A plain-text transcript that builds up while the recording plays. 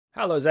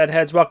Hello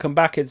Zheads, welcome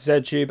back, it's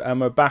ZTube and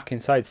we're back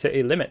inside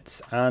city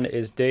limits and it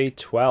is day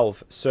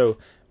 12. So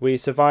we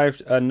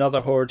survived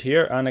another horde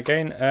here and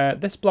again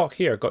this block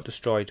here got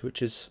destroyed,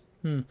 which is,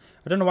 I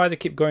don't know why they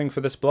keep going for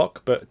this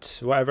block,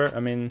 but whatever. I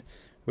mean,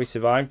 we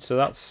survived, so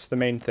that's the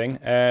main thing.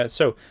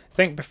 So I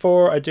think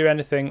before I do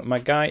anything, my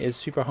guy is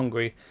super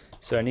hungry,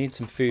 so I need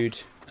some food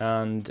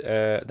and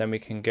then we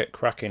can get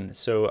cracking.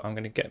 So I'm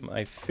going to get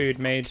my food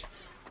made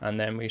and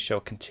then we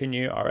shall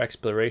continue our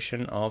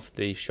exploration of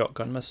the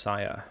Shotgun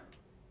Messiah.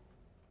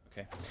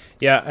 Okay.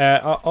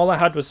 Yeah, all I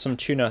had was some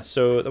tuna,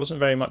 so there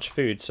wasn't very much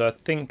food. So I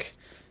think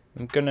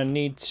I'm going to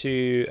need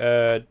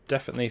to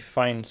definitely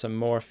find some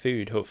more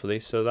food,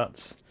 hopefully. So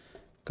that's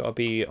got to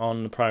be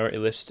on the priority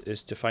list,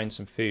 is to find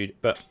some food.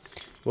 But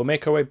we'll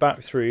make our way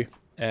back through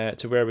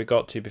to where we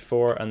got to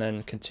before and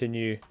then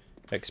continue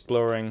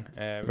exploring.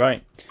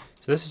 Right,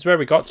 so this is where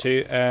we got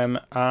to,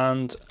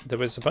 and there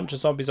was a bunch of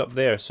zombies up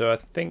there. So I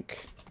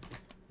think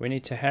we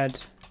need to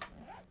head...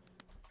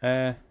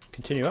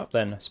 continue up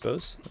then, I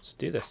suppose. Let's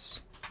do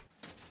this.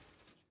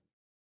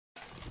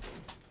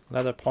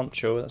 Leather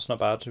poncho, that's not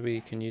bad.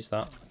 We can use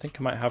that. I think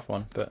I might have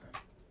one, but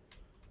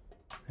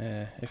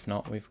if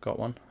not, we've got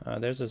one.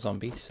 There's a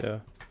zombie,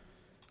 so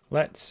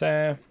let's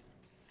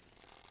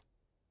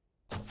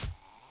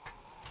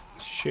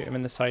shoot him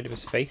in the side of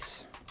his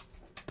face.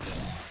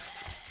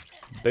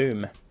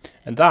 Boom.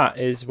 And that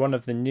is one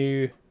of the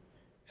new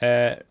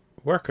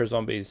worker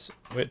zombies,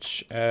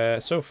 which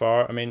so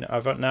far, I mean,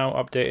 I've now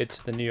updated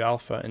to the new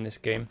alpha in this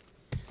game,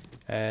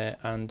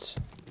 and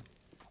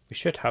we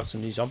should have some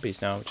new zombies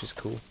now, which is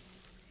cool.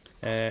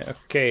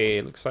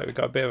 Okay, looks like we've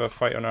got a bit of a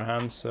fight on our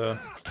hands, so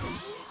I'm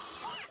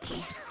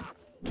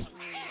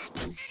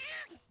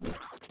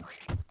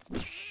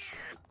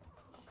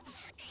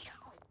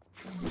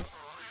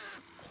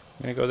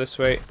gonna go this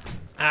way.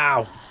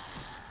 Ow!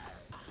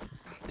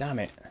 Damn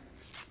it.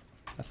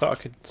 I thought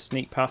I could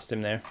sneak past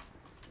him there.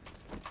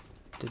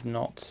 Did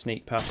not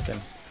sneak past him.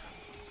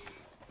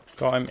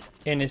 Got him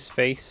in his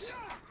face.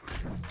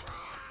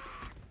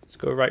 Let's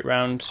go right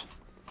round.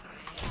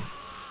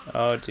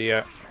 Oh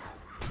dear.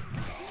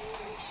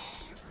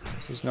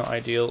 This is not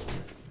ideal.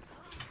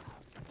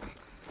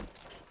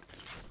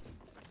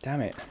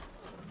 Damn it.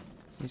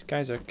 These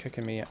guys are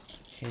kicking me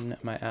in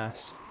my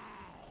ass.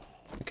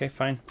 Okay,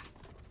 fine.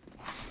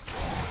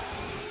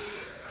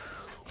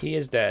 He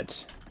is dead.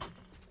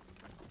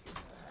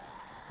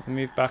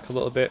 Move back a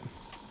little bit.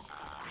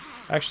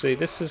 Actually,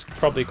 this is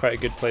probably quite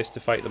a good place to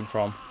fight them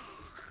from,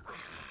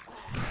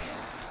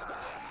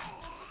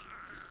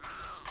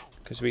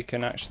 because we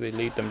can actually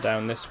lead them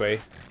down this way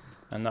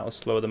and that will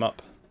slow them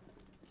up.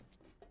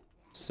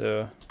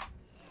 So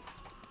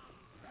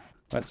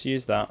let's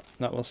use that.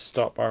 That will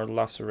stop our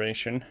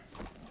laceration.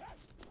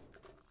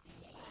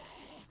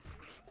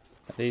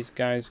 Are these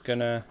guys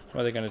gonna...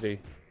 what are they gonna do?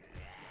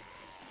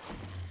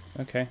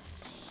 Okay.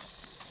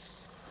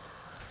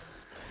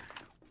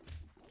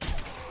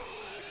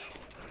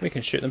 We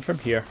can shoot them from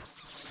here.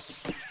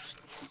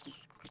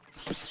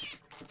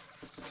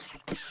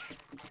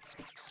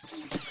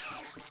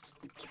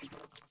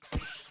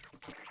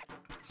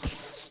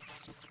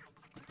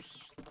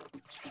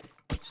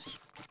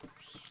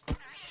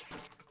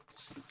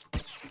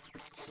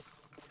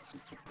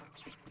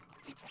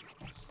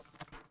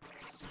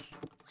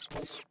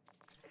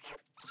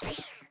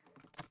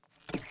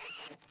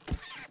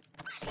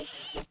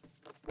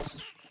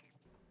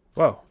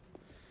 Whoa.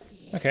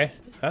 Okay.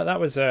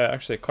 That was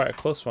actually quite a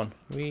close one.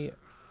 We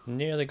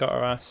nearly got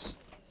our ass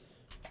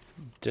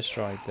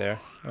destroyed there.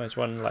 Oh, there's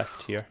one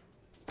left here.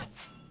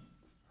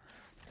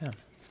 Damn.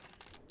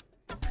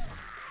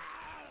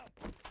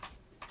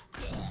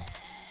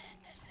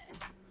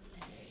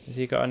 Has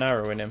he got an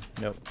arrow in him?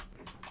 Nope.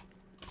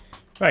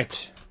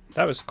 Right.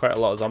 That was quite a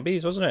lot of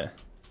zombies, wasn't it?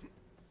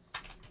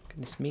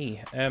 Goodness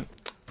me.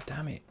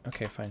 Damn it.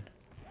 Okay, fine.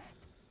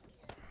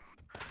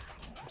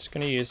 I'm just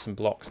going to use some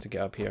blocks to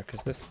get up here,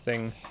 because this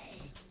thing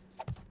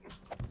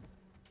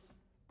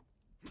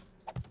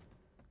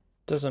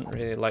doesn't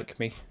really like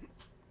me.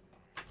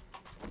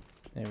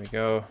 There we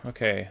go.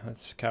 Okay,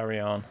 let's carry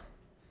on.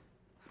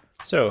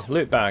 So,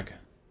 loot bag.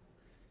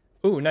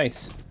 Ooh,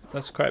 nice.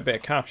 That's quite a bit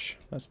of cash.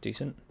 That's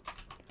decent.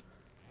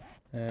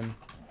 That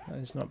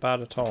is not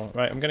bad at all.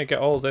 Right, I'm going to get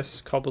all this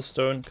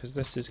cobblestone, because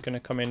this is going to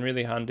come in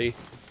really handy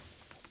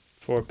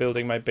for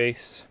building my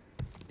base.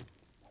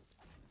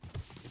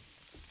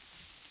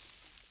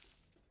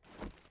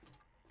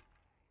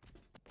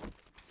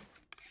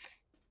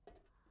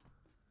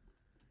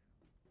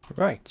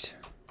 Right,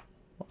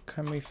 what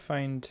can we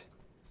find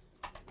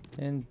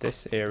in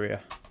this area?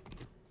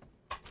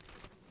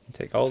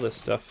 Take all this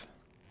stuff,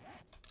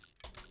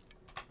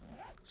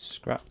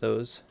 scrap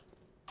those.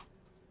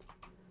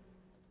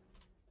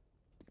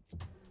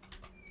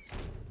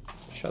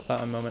 Shut that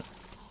a moment.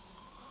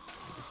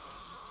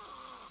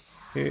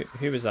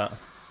 Who was that?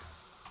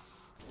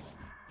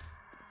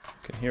 I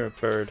can hear a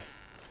bird.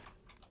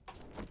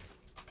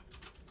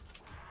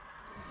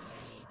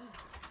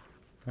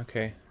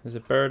 Okay, there's a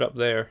bird up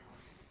there.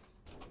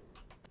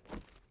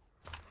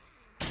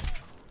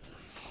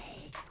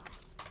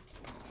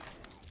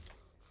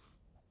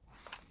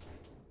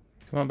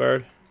 Come on,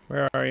 bird.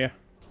 Where are you?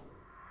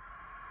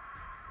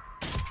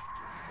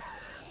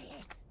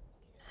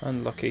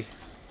 Unlucky.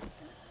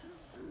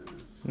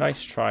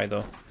 Nice try,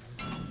 though.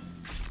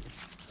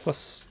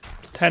 Plus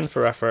 10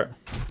 for effort.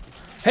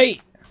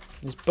 Hey!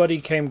 His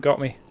buddy came, got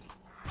me.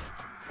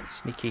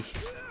 Sneaky.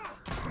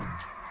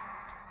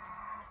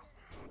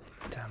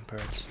 Damn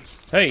birds.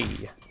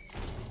 Hey!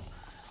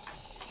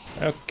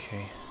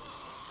 Okay.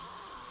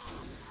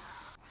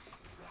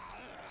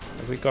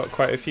 Have we got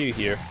quite a few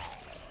here?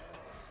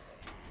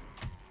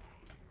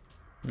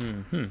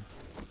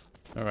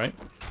 Alright.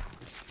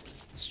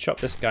 Let's chop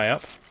this guy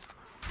up.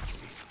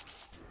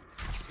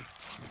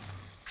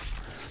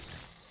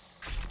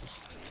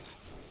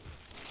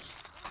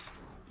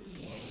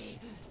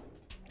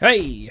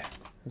 Hey!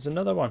 There's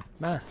another one.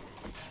 Man.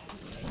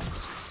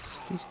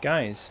 These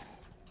guys.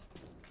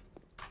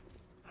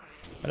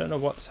 I don't know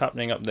what's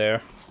happening up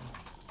there.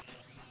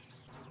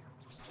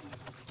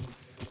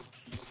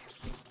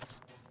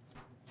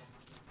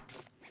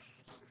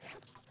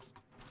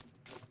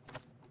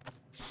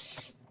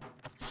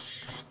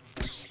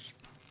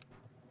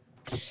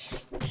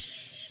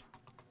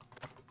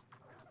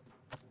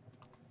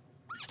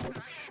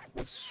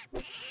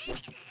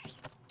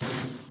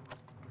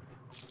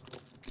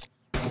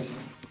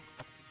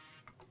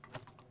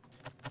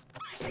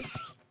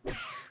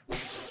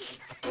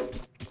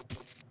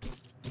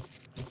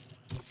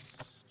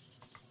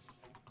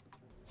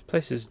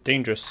 Place is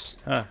dangerous.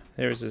 Ah,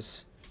 there's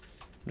his.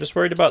 I'm just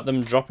worried about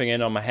them dropping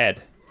in on my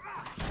head.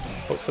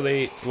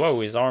 Hopefully. Whoa,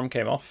 his arm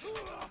came off.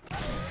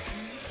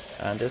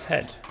 And his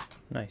head.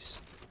 Nice.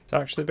 It's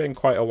actually been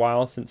quite a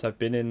while since I've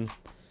been in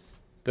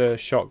the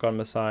Shotgun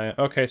Messiah.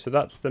 Okay, so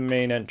that's the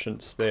main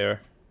entrance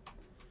there.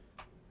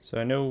 So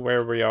I know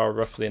where we are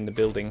roughly in the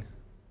building.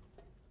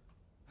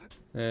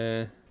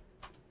 Okay.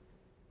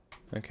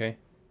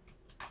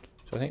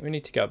 So I think we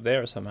need to get up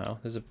there somehow.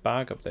 There's a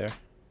bag up there.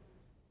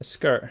 A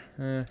skirt.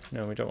 No,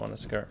 we don't want a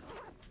skirt.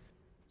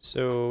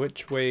 So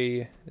which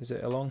way is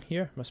it? Along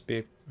here? Must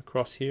be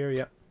across here.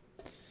 Yep.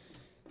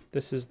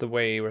 This is the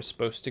way we're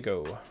supposed to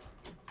go.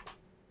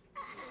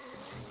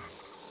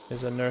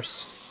 There's a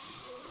nurse.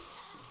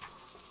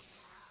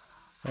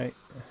 Right.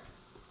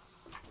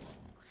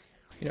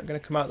 You're not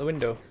going to come out the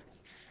window.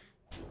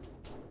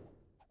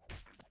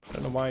 I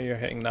don't know why you're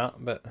hitting that,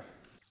 but...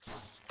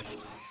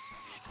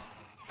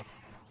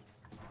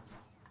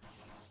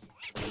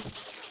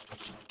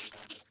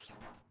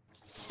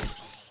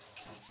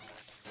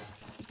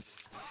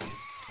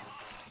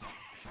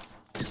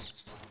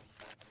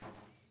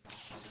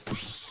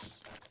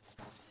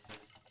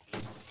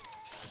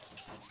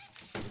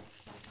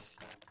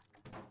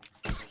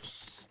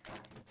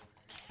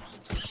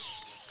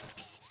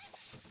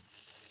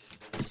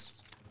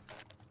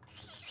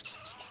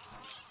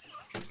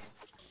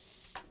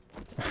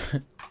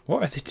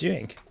 What are they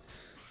doing?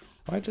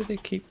 Why do they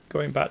keep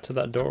going back to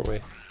that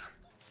doorway?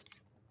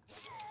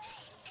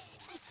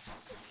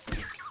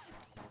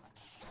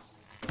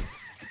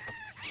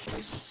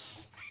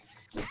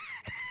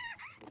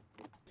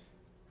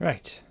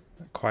 Right,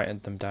 that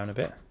quieted them down a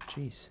bit.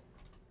 Jeez.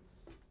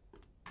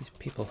 These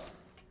people.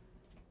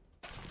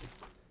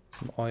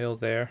 Some oil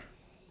there.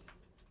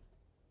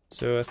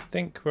 So I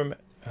think we're...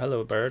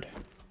 Hello, bird.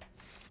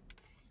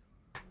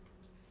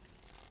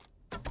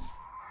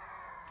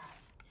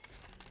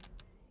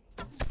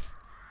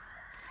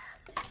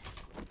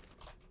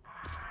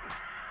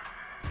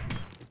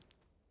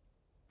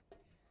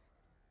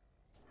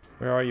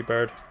 Where are you,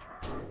 bird?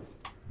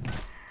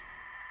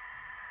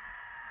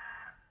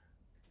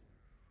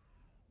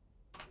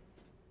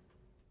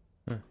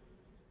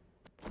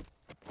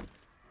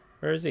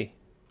 Where is he?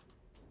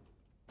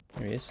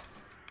 There he is.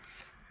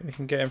 We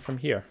can get him from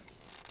here.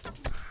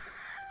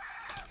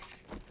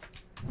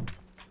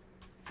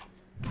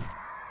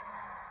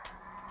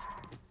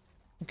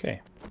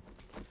 Okay.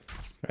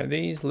 Right,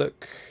 these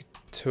look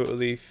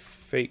totally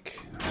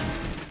fake.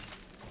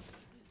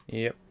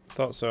 Yep,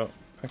 thought so.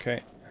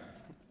 Okay.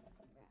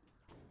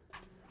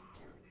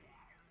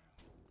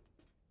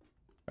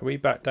 Are we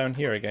back down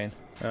here again?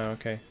 Oh,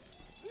 okay.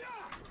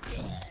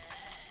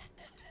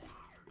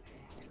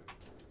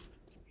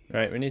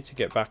 Right, we need to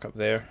get back up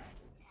there.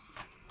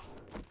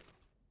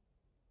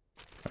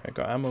 Right, I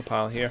got ammo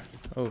pile here.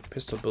 Oh,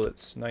 pistol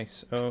bullets.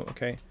 Nice. Oh,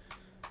 okay.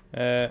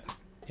 Yeah,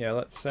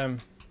 let's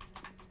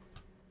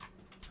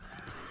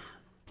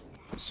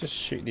just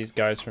shoot these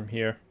guys from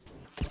here.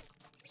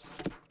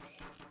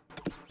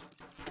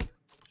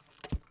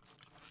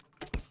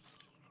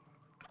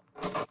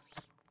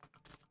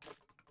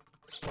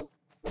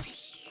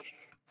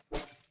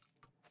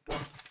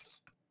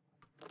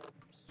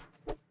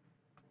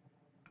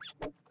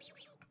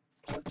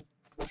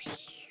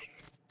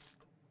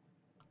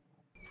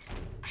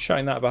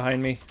 Shutting that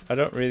behind me. I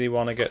don't really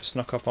want to get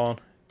snuck up on.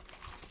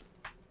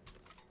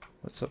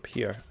 What's up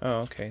here?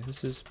 Oh, okay.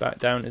 This is back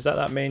down. Is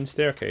that main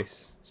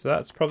staircase? So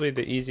that's probably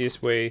the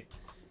easiest way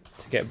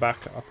to get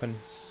back up and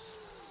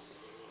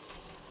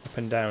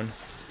down.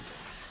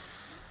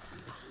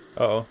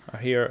 Uh oh, I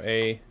hear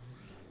a...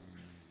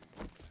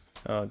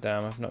 Oh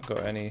damn, I've not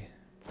got any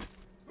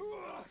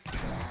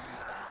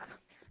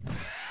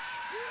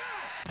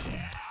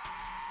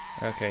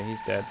Okay, he's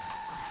dead.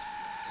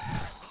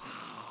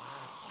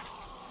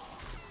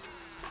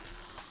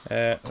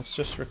 Let's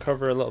just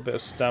recover a little bit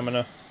of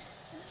stamina.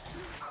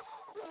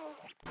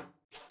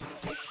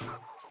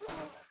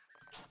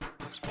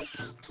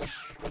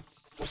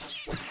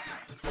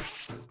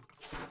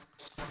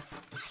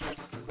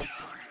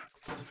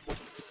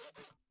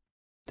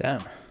 Damn,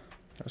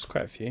 that was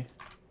quite a few.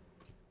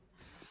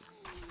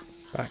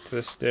 Back to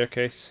the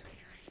staircase.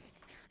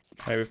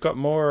 Right, we've got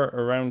more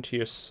around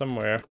here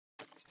somewhere.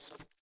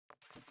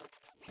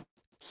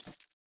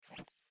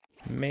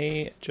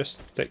 May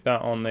just stick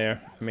that on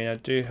there. I mean, I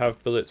do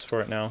have bullets for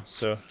it now,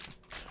 so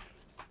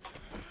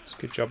it's a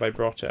good job I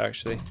brought it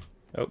actually.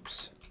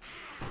 Oops.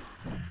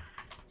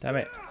 Damn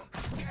it.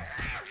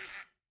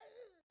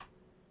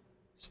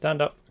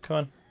 Stand up, come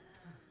on.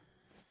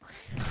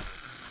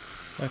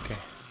 Okay.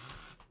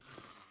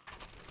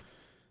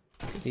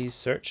 Get these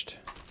searched.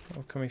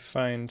 What can we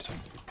find? I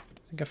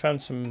think I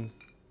found some...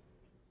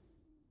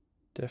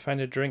 Did I find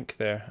a drink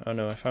there? Oh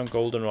no, I found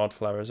goldenrod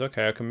flowers.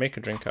 Okay, I can make a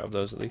drink out of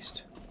those at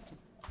least.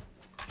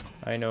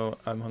 I know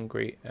I'm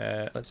hungry.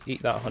 Let's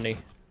eat that honey.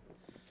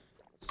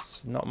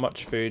 It's not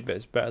much food, but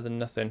it's better than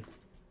nothing.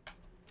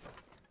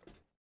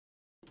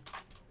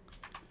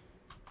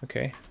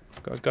 Okay,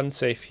 got a gun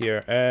safe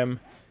here.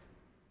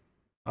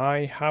 I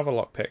have a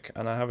lockpick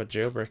and I have a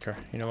jailbreaker.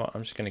 You know what?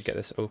 I'm just gonna get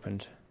this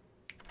opened.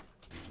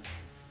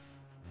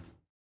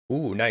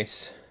 Ooh,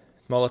 nice.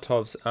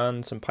 Molotovs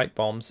and some pipe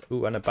bombs.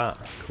 Ooh, and a bat.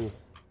 Cool.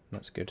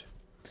 That's good.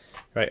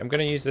 Right, I'm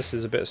gonna use this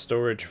as a bit of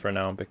storage for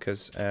now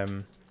because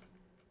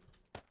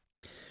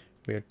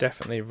we are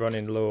definitely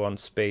running low on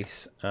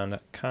space and I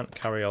can't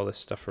carry all this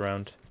stuff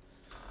around.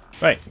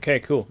 Right,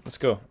 okay, cool. Let's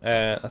go.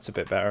 That's a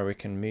bit better. We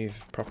can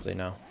move properly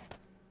now.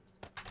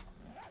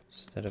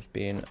 Instead of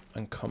being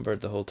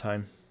encumbered the whole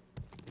time.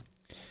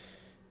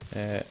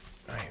 Right,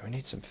 we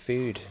need some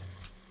food.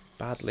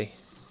 Badly.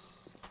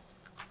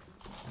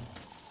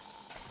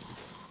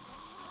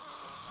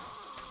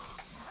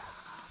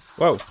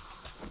 Whoa!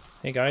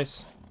 Hey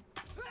guys.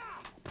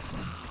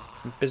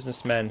 Some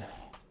businessmen.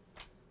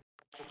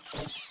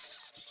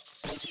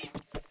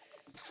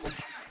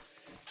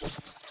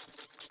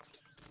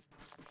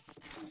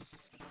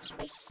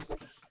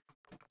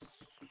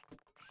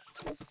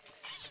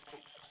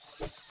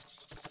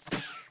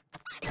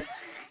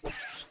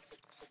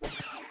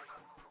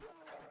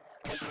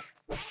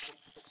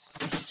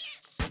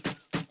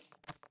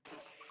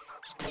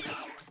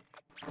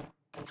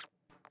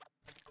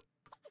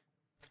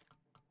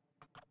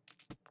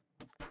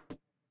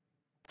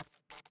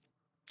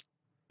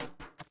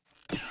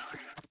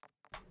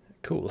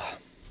 Cool.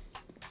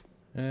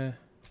 Can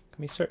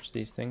we search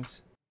these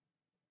things?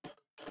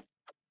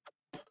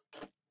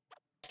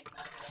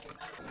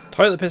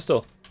 Toilet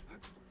pistol!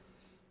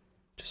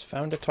 Just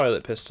found a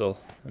toilet pistol.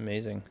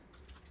 Amazing.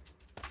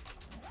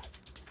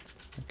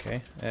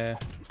 Okay, I'm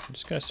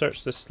just going to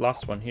search this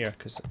last one here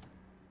because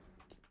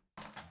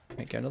I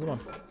might get another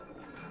one.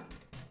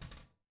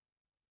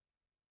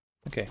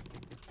 Okay.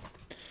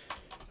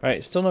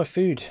 Right, still no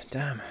food.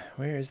 Damn,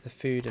 where is the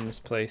food in this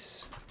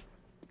place?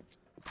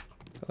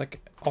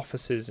 Like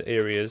offices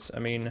areas. I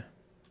mean,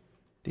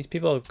 these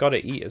people have got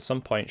to eat at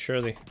some point,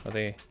 surely. Or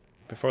they,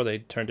 before they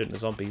turned into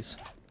zombies.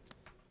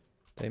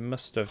 They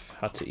must have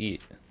had to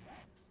eat.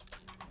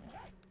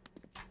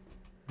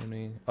 I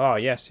mean, oh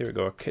yes, here we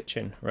go. A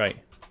kitchen, right?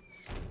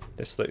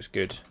 This looks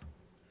good.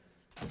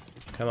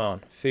 Come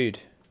on, food.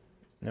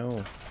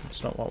 No,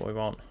 it's not what we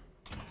want.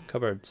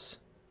 Cupboards.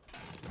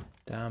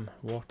 Damn,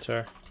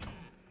 water.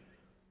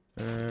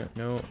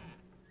 No.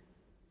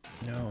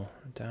 No,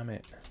 damn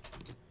it.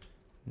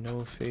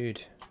 No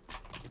food.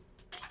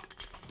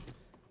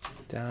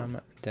 Damn,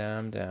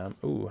 damn, damn.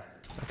 Ooh,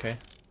 okay.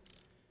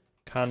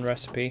 Can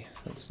recipe.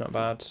 That's not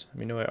bad.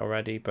 We know it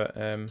already, but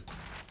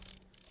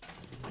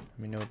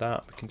we know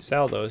that. We can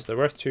sell those. They're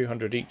worth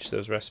 200 each,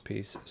 those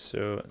recipes,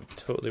 so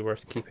totally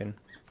worth keeping.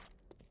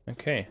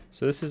 Okay,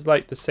 so this is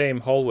like the same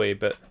hallway,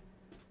 but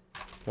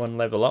one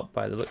level up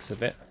by the looks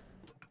of it.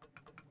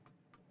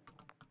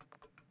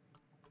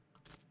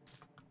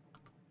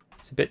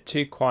 It's a bit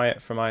too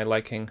quiet for my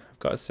liking, I've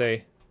got to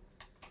say.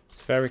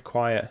 It's very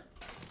quiet.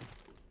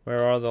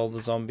 Where are all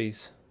the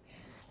zombies?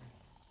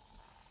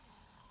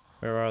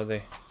 Where are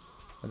they?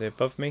 Are they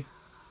above me?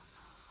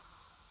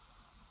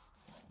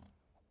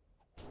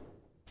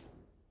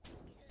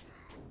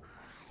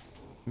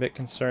 I'm a bit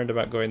concerned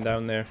about going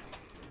down there.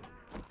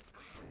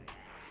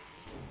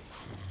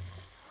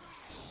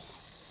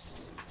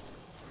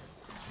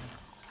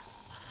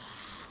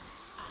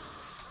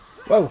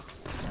 Whoa!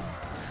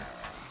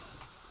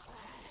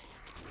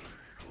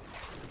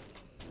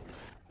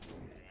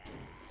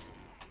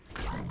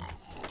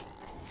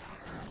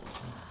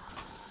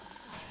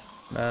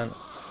 Man,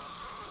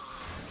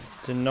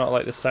 do not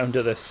like the sound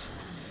of this.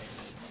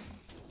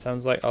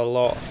 Sounds like a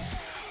lot.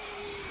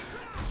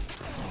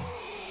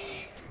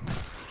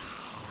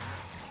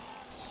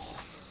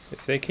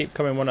 If they keep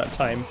coming one at a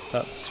time,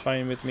 that's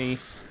fine with me.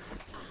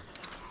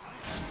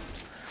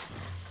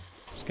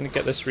 Just gonna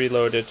get this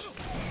reloaded.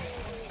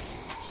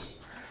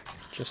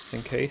 just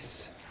in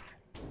case.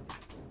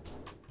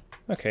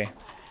 Okay.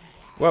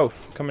 Whoa,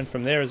 coming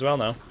from there as well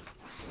now.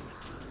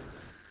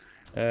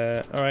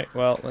 Alright,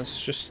 well,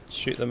 let's just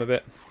shoot them a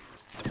bit.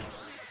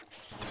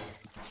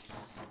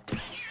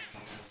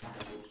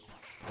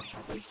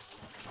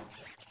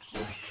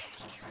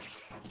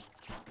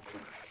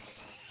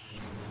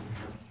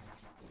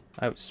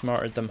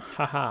 Outsmarted them,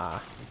 haha.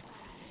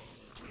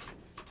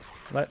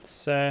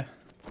 Let's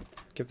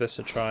give this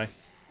a try.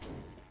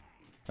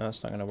 No,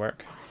 that's not going to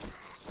work.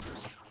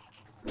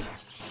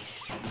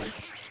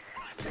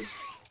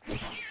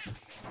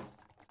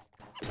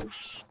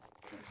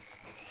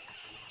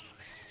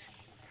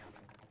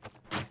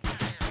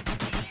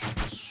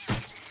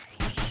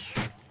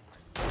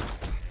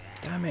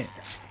 Damn it.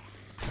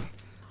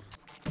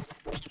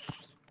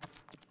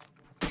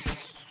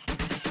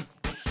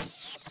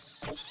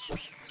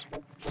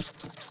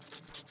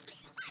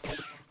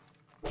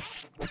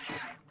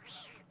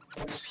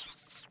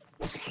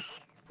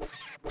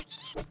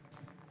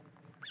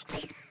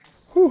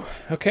 Whew,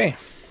 okay.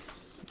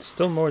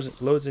 Still more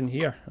loads in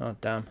here. Oh,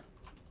 damn.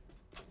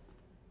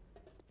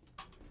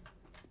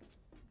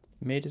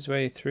 Made his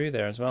way through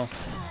there as well.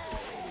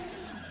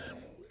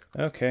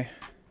 Okay.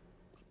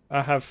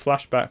 I have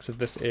flashbacks of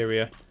this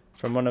area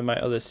from one of my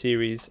other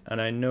series,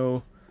 and I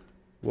know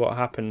what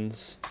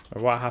happens,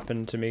 or what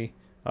happened to me.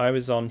 I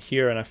was on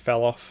here and I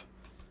fell off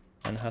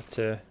and had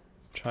to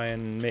try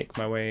and make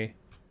my way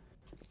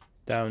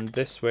down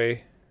this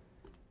way,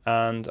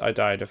 and I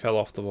died. I fell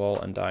off the wall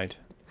and died.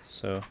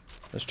 So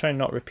let's try and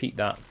not repeat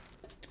that,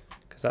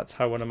 because that's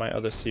how one of my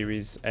other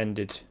series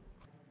ended.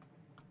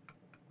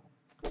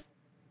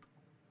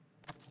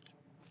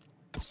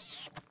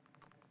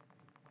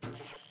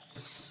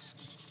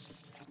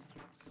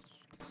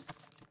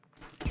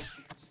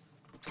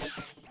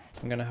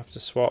 I'm gonna have to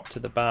swap to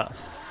the bat.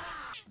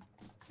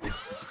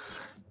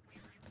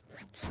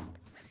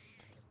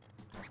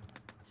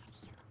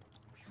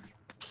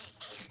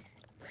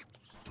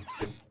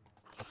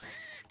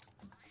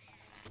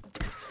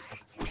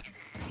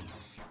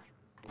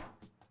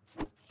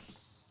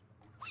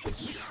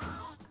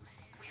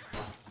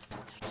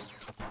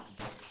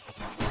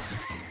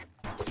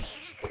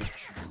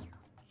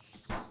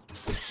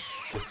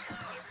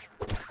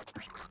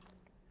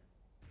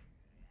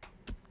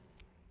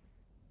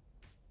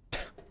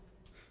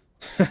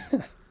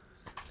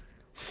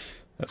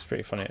 That's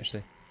pretty funny,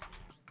 actually.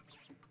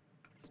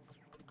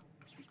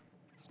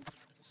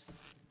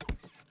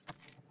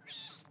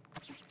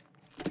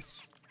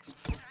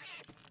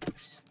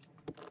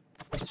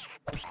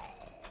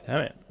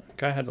 Damn it.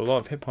 Guy had a lot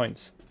of hit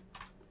points.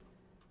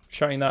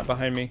 Shouting that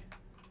behind me.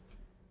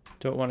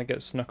 Don't want to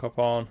get snuck up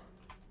on.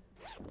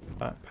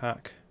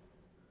 Backpack.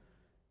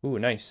 Ooh,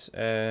 nice.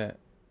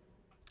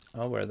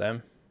 I'll wear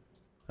them.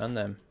 And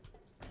them.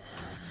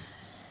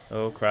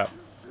 Oh, crap.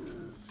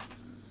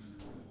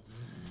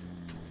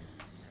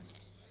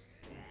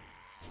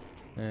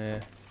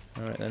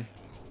 Alright then.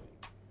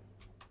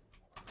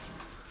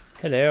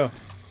 Hello.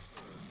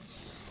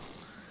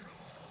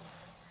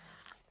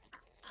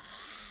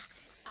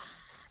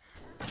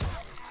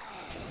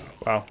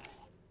 Wow.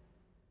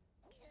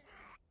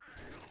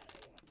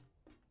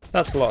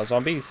 That's a lot of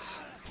zombies.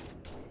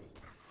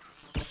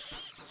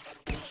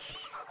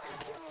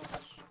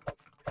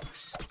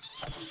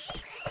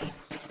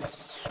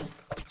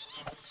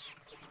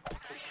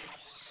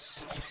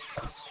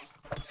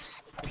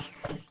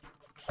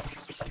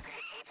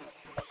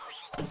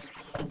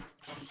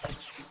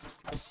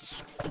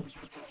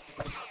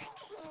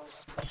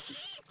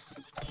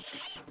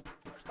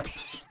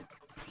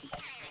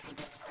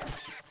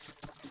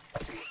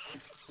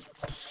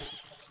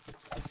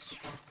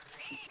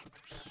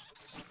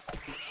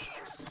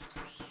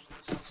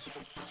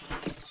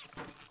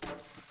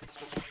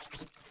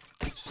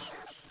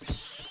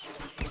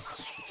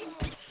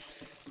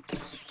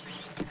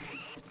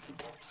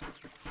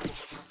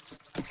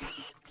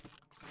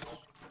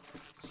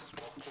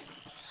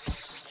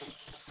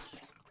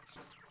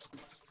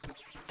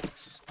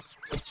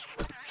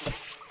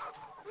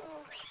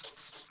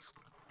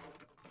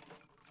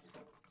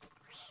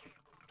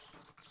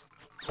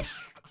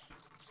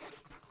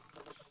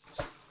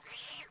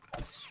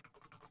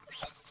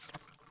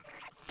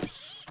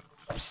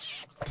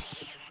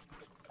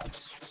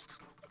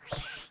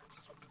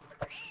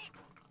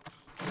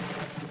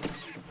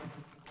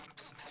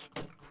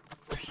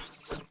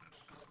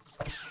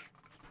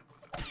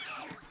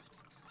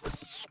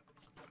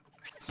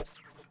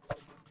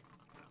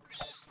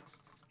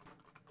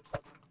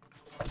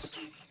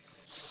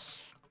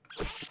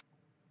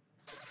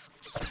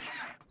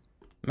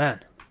 Man,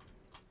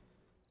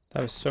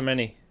 that was so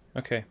many.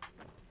 Okay.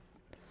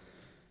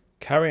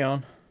 Carry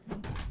on.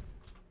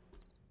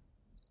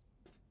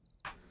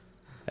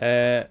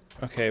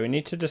 Okay, we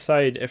need to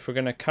decide if we're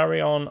going to carry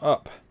on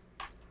up.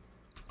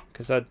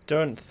 Because I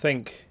don't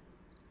think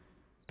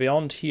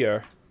beyond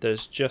here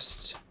there's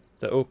just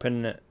the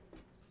open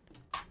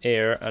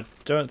air. I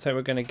don't think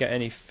we're going to get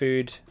any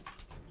food.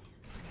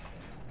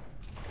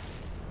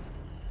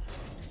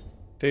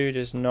 Food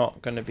is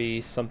not going to be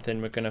something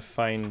we're going to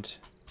find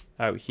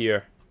out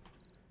here.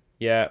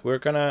 Yeah,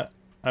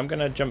 I'm going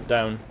to jump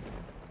down,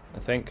 I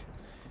think.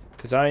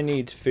 Because I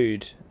need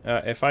food.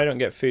 If I don't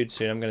get food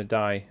soon, I'm going to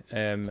die.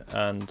 And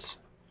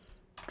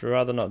I'd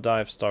rather not die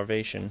of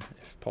starvation,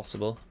 if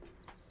possible.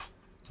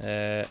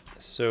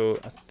 So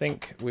I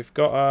think we've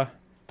got a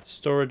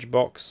storage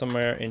box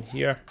somewhere in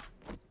here.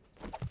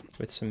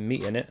 With some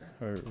meat in it.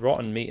 Or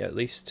rotten meat, at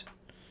least.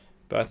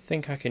 But I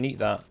think I can eat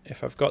that.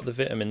 If I've got the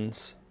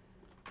vitamins,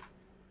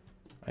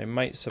 I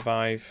might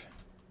survive.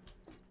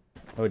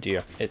 Oh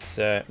dear, it's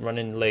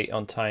running late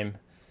on time.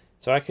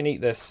 So I can eat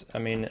this. I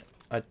mean,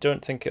 I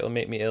don't think it'll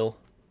make me ill.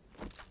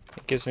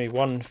 It gives me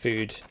 1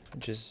 food,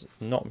 which is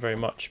not very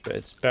much, but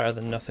it's better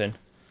than nothing.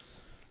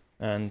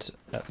 And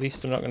at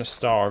least I'm not going to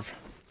starve.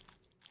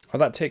 Oh,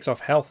 that takes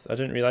off health. I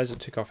didn't realise it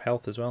took off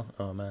health as well.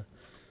 Oh man.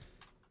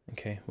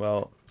 Okay,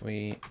 well,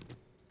 we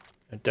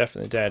are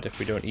definitely dead if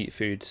we don't eat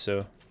food,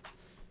 so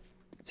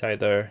it's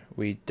either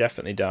we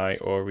definitely die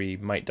or we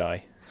might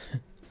die.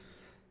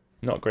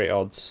 Not great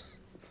odds,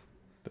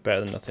 but better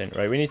than nothing.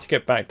 Right, we need to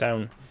get back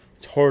down.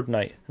 It's Horde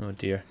night. Oh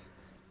dear.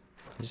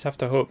 We just have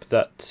to hope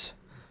that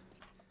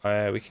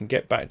we can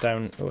get back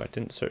down. Oh, I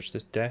didn't search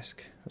this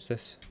desk. What's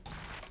this?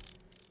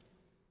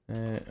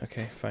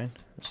 Okay, fine.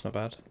 That's not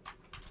bad.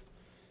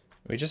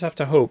 We just have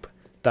to hope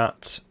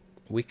that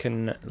we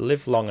can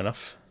live long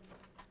enough.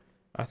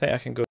 I think I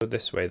can go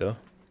this way though.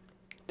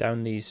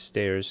 Down these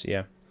stairs,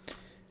 yeah.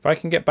 If I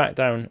can get back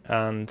down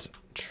and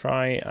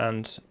try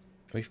and...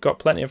 We've got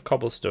plenty of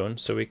cobblestone,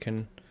 so we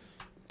can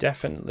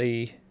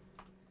definitely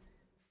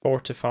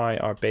fortify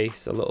our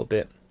base a little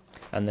bit.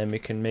 And then we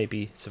can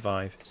maybe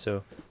survive.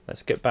 So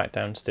let's get back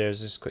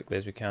downstairs as quickly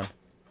as we can.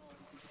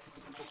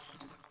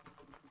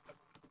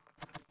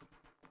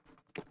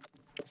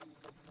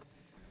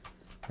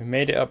 We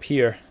made it up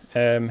here.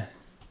 I'm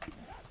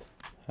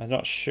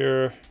not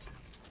sure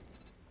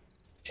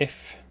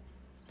if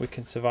we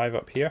can survive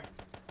up here.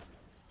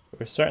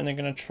 We're certainly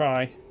going to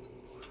try.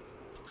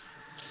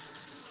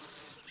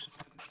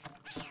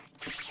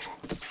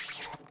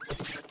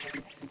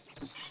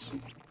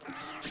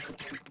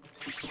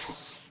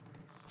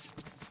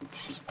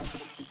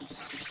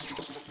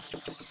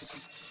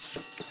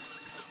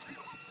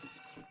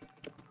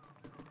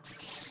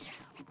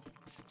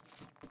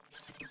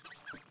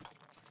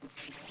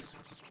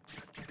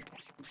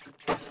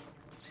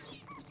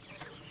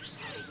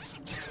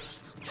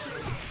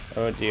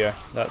 Oh dear,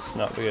 that's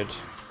not good.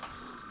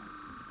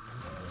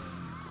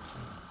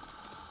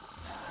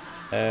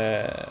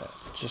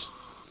 Just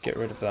get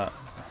rid of that.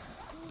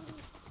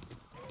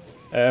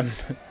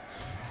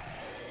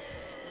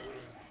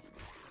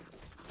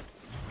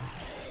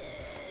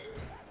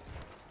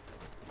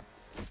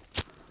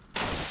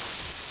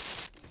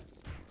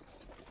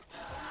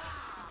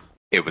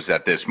 It was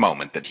at this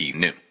moment that he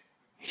knew.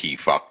 He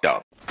fucked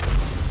up.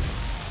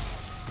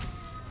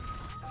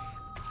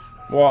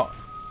 What?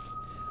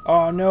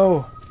 Oh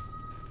no!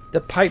 The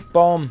pipe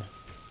bomb!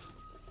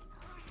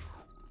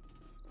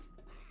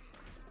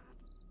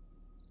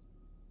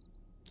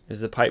 It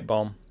was the pipe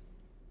bomb.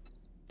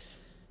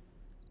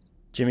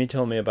 Jimmy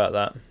told me about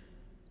that.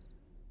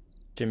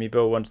 Jimmy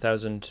Bill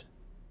 1000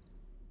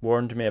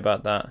 warned me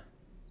about that.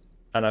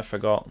 And I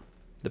forgot.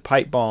 The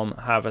pipe bomb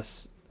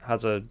has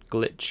a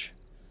glitch.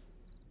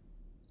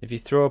 If you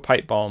throw a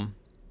pipe bomb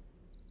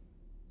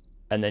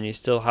and then you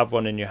still have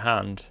one in your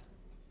hand,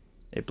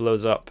 it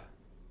blows up.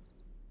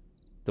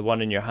 The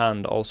one in your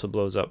hand also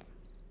blows up.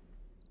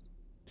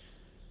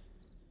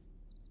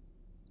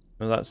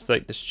 Well, that's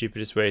like the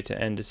stupidest way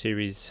to end a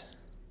series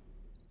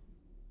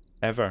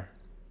ever.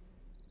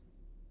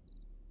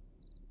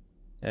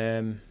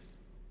 Damn.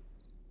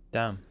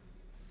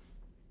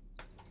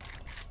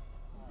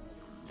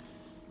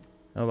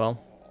 Oh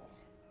well.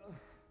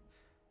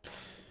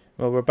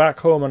 Well, we're back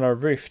home on our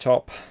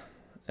rooftop.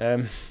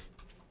 At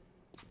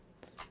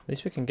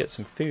least we can get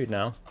some food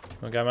now.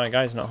 Okay, my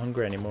guy's not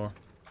hungry anymore.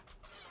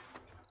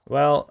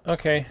 Well,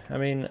 okay. I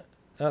mean,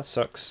 that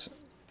sucks.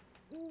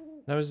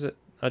 That was it.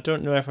 I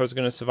don't know if I was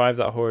going to survive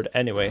that horde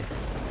anyway,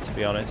 to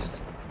be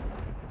honest.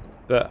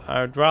 But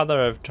I'd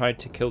rather have tried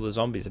to kill the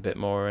zombies a bit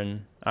more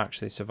and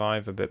actually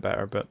survive a bit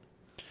better, but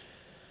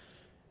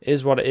it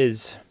is what it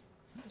is.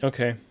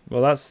 Okay,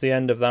 well that's the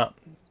end of that.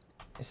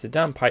 It's the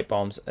damn pipe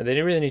bombs. They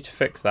really need to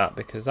fix that,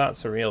 because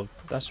that's a real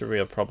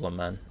problem,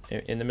 man.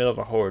 In the middle of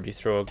a horde, you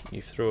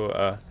throw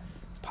a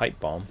pipe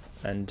bomb,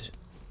 and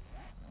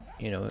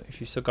you know,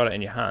 if you still got it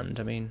in your hand,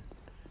 I mean,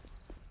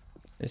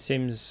 it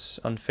seems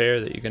unfair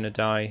that you're going to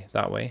die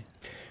that way.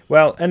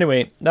 Well,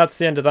 anyway, that's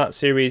the end of that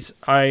series.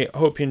 I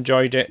hope you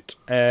enjoyed it.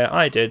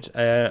 I did.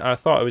 I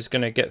thought I was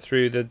going to get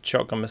through the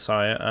Shotgun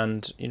Messiah,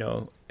 and, you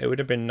know, it would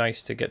have been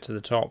nice to get to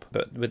the top.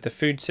 But with the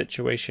food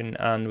situation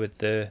and with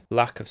the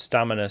lack of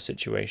stamina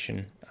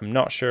situation, I'm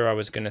not sure I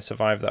was going to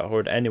survive that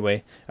horde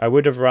anyway. I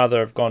would have rather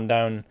have gone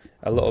down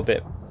a little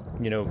bit,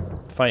 you know,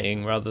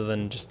 fighting rather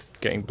than just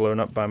getting blown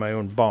up by my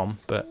own bomb.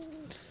 But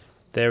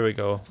there we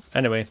go.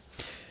 Anyway,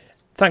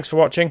 thanks for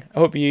watching. I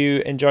hope you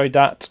enjoyed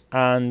that,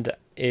 and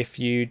If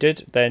you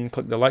did, then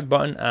click the like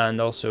button,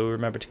 and also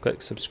remember to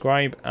click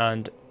subscribe.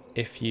 And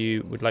if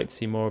you would like to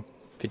see more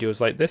videos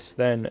like this,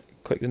 then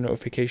click the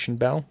notification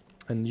bell,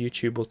 and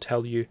YouTube will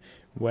tell you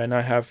when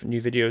I have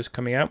new videos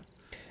coming out.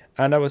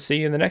 And I will see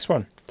you in the next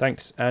one.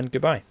 Thanks and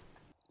goodbye.